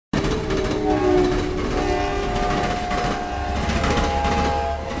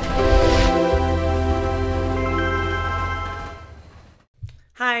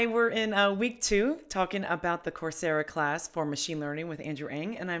Hi, we're in week 2 talking about the Coursera class for machine learning with Andrew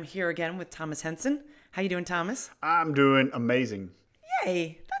Ng, and I'm here again with Thomas Henson. How you doing, Thomas? I'm doing amazing.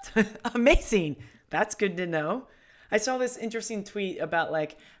 Yay, that's amazing. That's good to know. I saw this interesting tweet about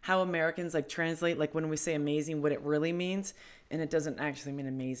like how Americans like translate like when we say amazing what it really means, and it doesn't actually mean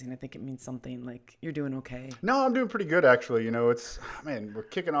amazing. I think it means something like you're doing okay. No, I'm doing pretty good actually. We're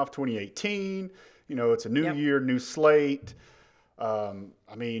kicking off 2018. It's a new Yep. year, new slate. We're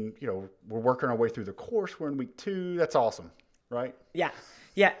working our way through the course. We're in week 2. That's awesome, right? Yeah.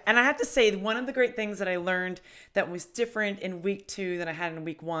 Yeah. And I have to say, one of the great things that I learned that was different in week 2 than I had in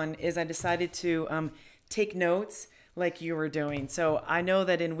week 1 is I decided to take notes like you were doing. So I know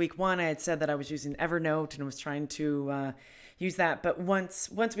that in week 1, I had said that I was using Evernote and was trying to use that. But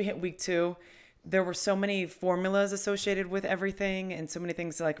once we hit week 2, there were so many formulas associated with everything and so many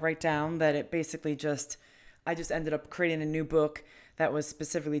things to like write down that it basically I just ended up creating a new book that was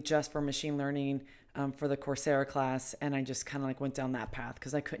specifically just for machine learning for the Coursera class, and I just kind of like went down that path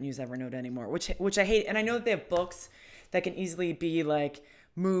because I couldn't use Evernote anymore, which I hate. And I know that they have books that can easily be like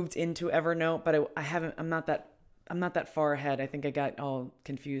moved into Evernote, but I haven't. I'm not that far ahead. I think I got all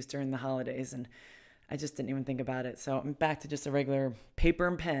confused during the holidays, and I just didn't even think about it. So I'm back to just a regular paper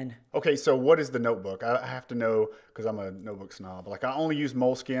and pen. Okay, so what is the notebook? I have to know because I'm a notebook snob. Like I only use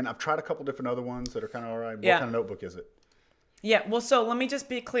Moleskin. I've tried a couple different other ones that are kind of all right. What kind of notebook is it? Yeah, well, so let me just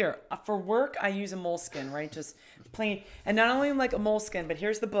be clear. For work, I use a Moleskin, right? Just plain. And not only like a Moleskin, but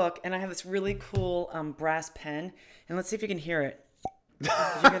here's the book. And I have this really cool brass pen. And let's see if you can hear it. Did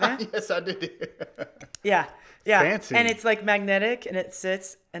you hear that? Yes, I did. Yeah, yeah. Fancy. And it's like magnetic, and it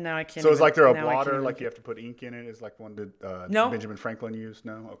sits, and now I can't So it's like they're a now I can't blotter, even- like you have to put ink in it. It's like one that No. Benjamin Franklin used.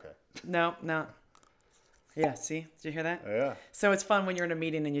 No? Okay. No. Yeah, see? Did you hear that? Yeah. So it's fun when you're in a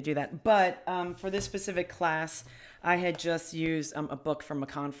meeting and you do that. But for this specific class, I had just used a book from a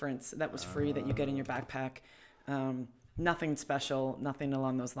conference that was free that you get in your backpack. Nothing special, nothing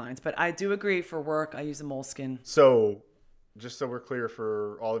along those lines. But I do agree for work, I use a Moleskin. So, just so we're clear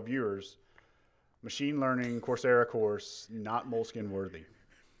for all the viewers, machine learning Coursera course, not Moleskin worthy.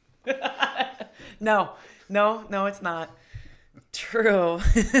 No, it's not. True.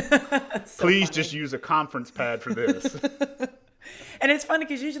 So Please funny. just use a conference pad for this. And it's funny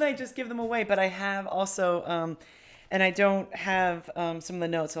because usually I just give them away, but I have also, and I don't have some of the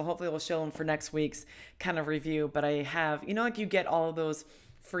notes, so hopefully we'll show them for next week's kind of review. But I have, like you get all of those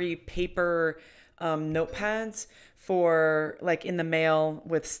free paper notepads for like in the mail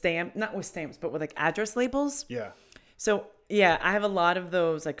with not with stamps, but with like address labels. Yeah. So yeah, I have a lot of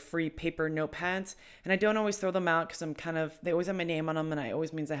those like free paper notepads, and I don't always throw them out because they always have my name on them, and it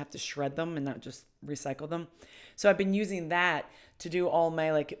always means I have to shred them and not just recycle them. So I've been using that to do all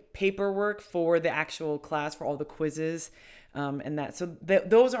my like paperwork for the actual class, for all the quizzes, and that. So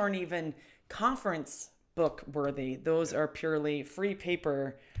those aren't even conference book worthy. Those are purely free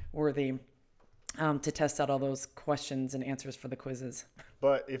paper worthy to test out all those questions and answers for the quizzes.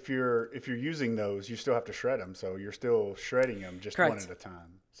 But if you're using those, you still have to shred them. So you're still shredding them just Correct. one at a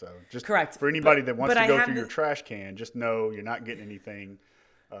time. So just Correct. for anybody that wants but to I go have through the- your trash can, just know you're not getting anything.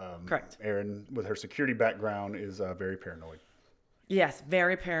 Correct. Erin, with her security background, is very paranoid. Yes,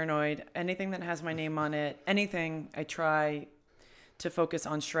 very paranoid. Anything that has my name on it, anything, I try to focus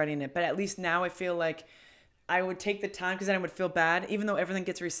on shredding it. But at least now I feel like I would take the time because then I would feel bad. Even though everything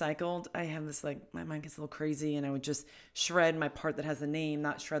gets recycled, I have this like, my mind gets a little crazy and I would just shred my part that has the name,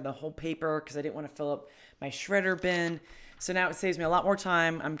 not shred the whole paper because I didn't want to fill up my shredder bin. So now it saves me a lot more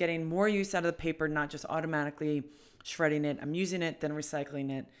time. I'm getting more use out of the paper, not just automatically shredding it. I'm using it, then recycling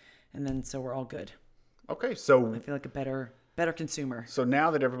it. And then so we're all good. Okay, so I feel like a better consumer. So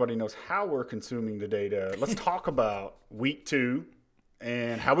now that everybody knows how we're consuming the data, let's talk about week 2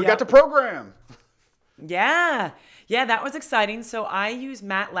 and how we got to program. Yeah, that was exciting. So I use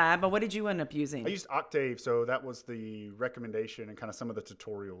Matlab, but what did you end up using? I used Octave, so that was the recommendation and kind of some of the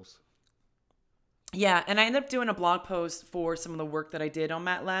tutorials. Yeah, and I ended up doing a blog post for some of the work that I did on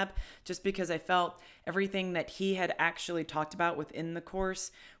Matlab just because I felt everything that he had actually talked about within the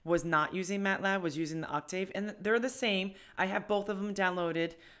course was not using Matlab, was using the Octave. And they're the same. I have both of them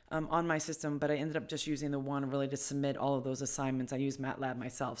downloaded on my system, but I ended up just using the one really to submit all of those assignments. I use Matlab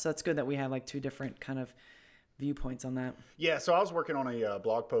myself. So it's good that we have like 2 different kind of viewpoints on that. Yeah, so I was working on a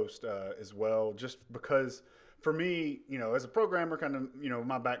blog post as well, just because for me, as a programmer, kind of,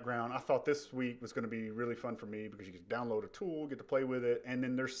 my background, I thought this week was going to be really fun for me because you get to download a tool, get to play with it, and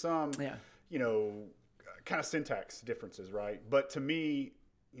then there's some, kind of syntax differences, right? But to me,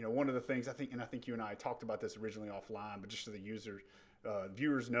 one of the things I think you and I talked about this originally offline, but just so the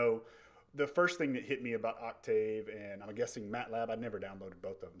viewers know, the first thing that hit me about Octave, and I'm guessing Matlab, I never downloaded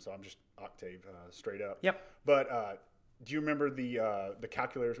both of them, so I'm just Octave straight up. Yep. But do you remember the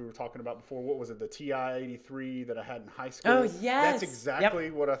calculators we were talking about before? What was it, the TI-83 that I had in high school? Oh, yes. That's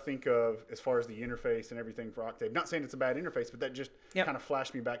exactly what I think of as far as the interface and everything for Octave. Not saying it's a bad interface, but that just kind of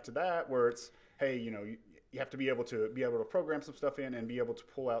flashed me back to that, where it's, hey, you have to be able to program some stuff in and be able to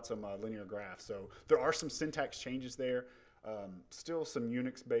pull out some linear graphs. So there are some syntax changes there. Still some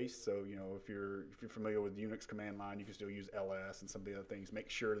Unix based. So if you're familiar with Unix command line, you can still use ls and some of the other things. Make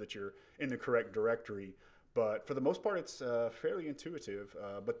sure that you're in the correct directory. But for the most part, it's fairly intuitive.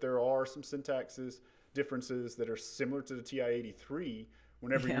 But there are some syntaxes differences that are similar to the TI-83.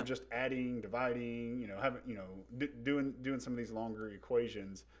 Whenever you're just adding, dividing, doing some of these longer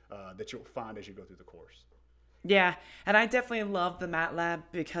equations that you'll find as you go through the course. Yeah, and I definitely love the Matlab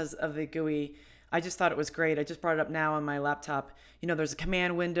because of the GUI. I just thought it was great. I just brought it up now on my laptop. There's a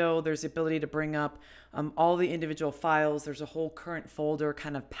command window. There's the ability to bring up all the individual files. There's a whole current folder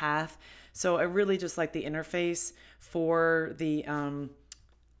kind of path. So I really just like the interface for the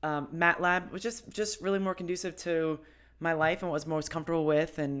Matlab, which is just really more conducive to my life and what I was most comfortable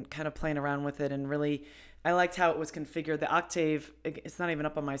with, and kind of playing around with it. And really, I liked how it was configured. The Octave, it's not even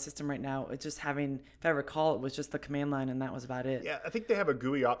up on my system right now. It's just having, if I recall, it was just the command line, and that was about it. Yeah, I think they have a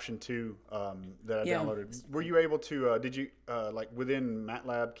GUI option too that I downloaded. Were you able to, did you, within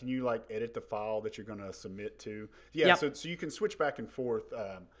Matlab, can you edit the file that you're going to submit to? Yeah, so you can switch back and forth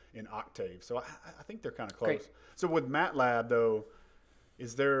in Octave. So I think they're kind of close. Great. So with Matlab, though,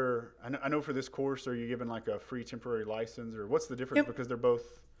 is there, I know for this course, are you given a free temporary license, or what's the difference? Because they're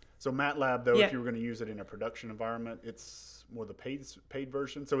both, so Matlab, though, if you were going to use it in a production environment, it's more the paid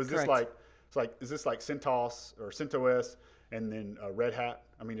version. So is this is this like CentOS or CentOS and then Red Hat?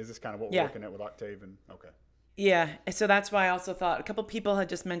 I mean, is this kind of what we're looking at with Octave? And okay. Yeah, so that's why I also thought a couple people had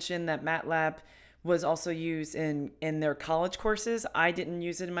just mentioned that Matlab was also used in their college courses. I didn't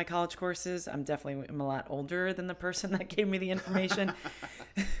use it in my college courses. I'm a lot older than the person that gave me the information.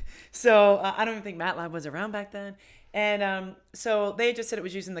 So I don't even think Matlab was around back then. And so they just said it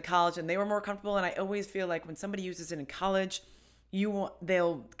was used in the college and they were more comfortable. And I always feel like when somebody uses it in college,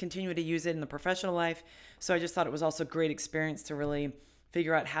 they'll continue to use it in the professional life. So I just thought it was also a great experience to really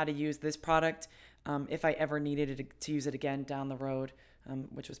figure out how to use this product if I ever needed to use it again down the road,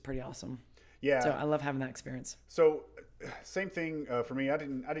 which was pretty awesome. Yeah. So I love having that experience. So same thing for me. I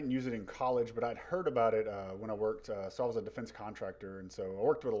didn't use it in college, but I'd heard about it when I worked. So I was a defense contractor, and so I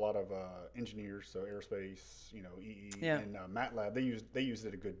worked with a lot of engineers, so aerospace, EE, and Matlab. They used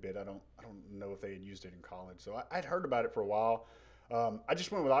it a good bit. I don't know if they had used it in college. So I'd heard about it for a while. I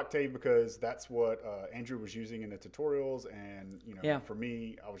just went with Octave because that's what Andrew was using in the tutorials, and for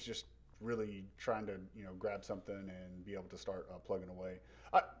me, I was just really trying to grab something and be able to start plugging away.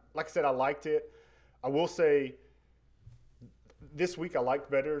 Like I said, I liked it. I will say this week I liked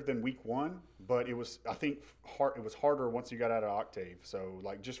better than week one, but it was, I think, it was harder once you got out of Octave. So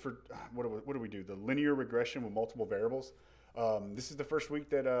just for, what do we do? The linear regression with multiple variables. This is the first week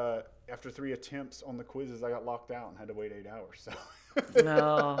that after 3 attempts on the quizzes, I got locked out and had to wait 8 hours. So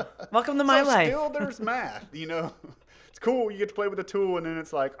no. Welcome to my life. Still there's math, It's cool. You get to play with the tool, and then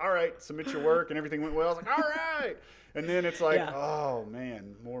it's like, all right, submit your work, and everything went well. I was like, all right. And then it's like, oh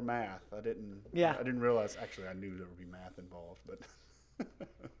man, more math. I didn't realize. Actually, I knew there would be math involved, but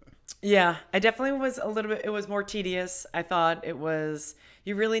yeah, I definitely was a little bit. It was more tedious. I thought it was.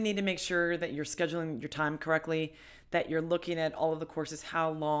 You really need to make sure that you're scheduling your time correctly. That you're looking at all of the courses, how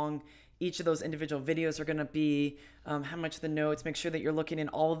long each of those individual videos are going to be, how much the notes. Make sure that you're looking in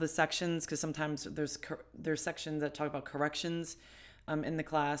all of the sections, because sometimes there's sections that talk about corrections in the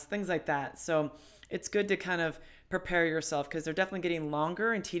class, things like that. So it's good to kind of prepare yourself, because they're definitely getting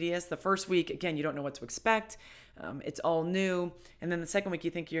longer and tedious. The first week, again, you don't know what to expect. It's all new. And then the second week,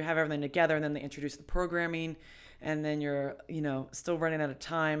 you think you have everything together, and then they introduce the programming, and then you're, still running out of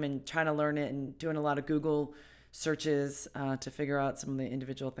time and trying to learn it and doing a lot of Google searches to figure out some of the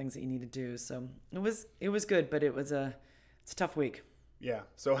individual things that you need to do. So it was good, but it's a tough week. Yeah.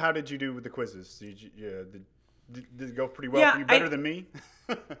 So how did you do with the quizzes? Did it go pretty well for you? Better than me?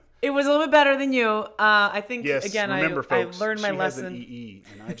 It was a little bit better than you. I think, yes, again, remember, folks, I learned my lesson. Has an EE,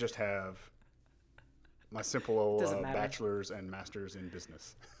 and I just have my simple old bachelor's and master's in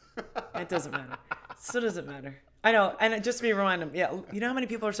business. It doesn't matter. Still doesn't matter. I know. And just to be reminded, you know how many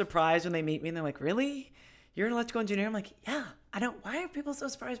people are surprised when they meet me and they're like, really? You're an electrical engineer? I'm like, yeah. Why are people so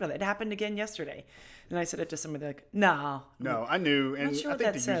surprised by that? It happened again yesterday. And I said it to somebody like, no. No, I knew. And sure I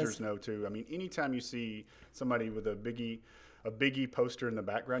think the users know too. I mean, anytime you see somebody with a biggie poster in the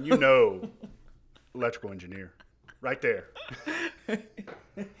background, electrical engineer. right there.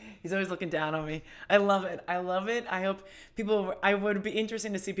 He's always looking down on me. I love it. I love it. I hope people, I would be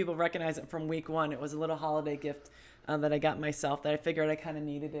interesting to see people recognize it from week one. It was a little holiday gift that I got myself that I figured I kind of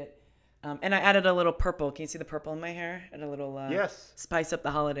needed it. And I added a little purple. Can you see the purple in my hair? And a little yes. Spice up the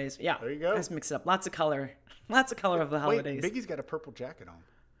holidays. Yeah. There you go. Let's mix it up. Lots of color. Lots of color of the holidays. Wait, Biggie's got a purple jacket on.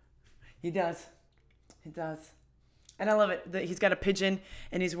 He does. He does. And I love it. He's got a pigeon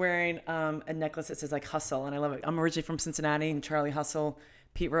and he's wearing a necklace that says like Hustle. And I love it. I'm originally from Cincinnati and Charlie Hustle,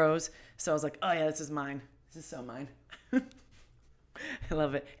 Pete Rose. So I was like, oh yeah, this is mine. This is so mine. I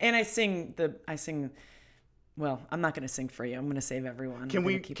love it. And I sing, well, I'm not going to sing for you. I'm going to save everyone. Can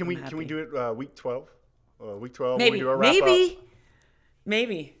we do it week 12? Week 12 maybe. when we do a wrap up?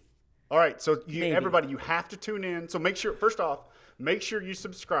 Maybe. All right. So everybody, you have to tune in. So first off, make sure you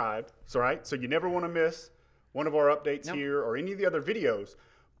subscribe. All right. So you never want to miss one of our updates here or any of the other videos.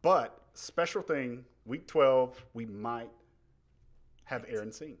 But special thing, week 12, we might have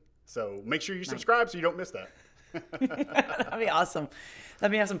Erin sing. So make sure you subscribe so you don't miss that. That'd be awesome.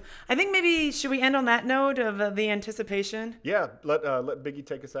 That'd be awesome. I think maybe should we end on that note of the anticipation? Yeah, let Biggie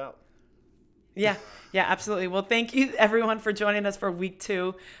take us out. Yeah, absolutely. Well, thank you everyone for joining us for week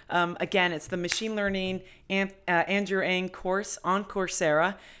 2. Again, it's the Machine Learning and Andrew Ng course on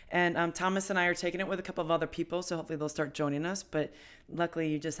Coursera. And Thomas and I are taking it with a couple of other people, so hopefully they'll start joining us. But luckily,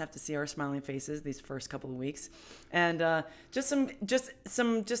 you just have to see our smiling faces these first couple of weeks. And just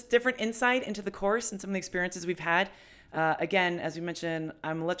some different insight into the course and some of the experiences we've had. Again, as we mentioned,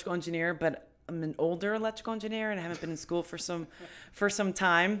 I'm an electrical engineer, but I'm an older electrical engineer and I haven't been in school for some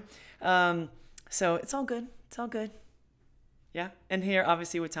time. So it's all good. It's all good. Yeah. And here,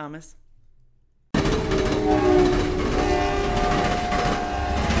 obviously, with Thomas.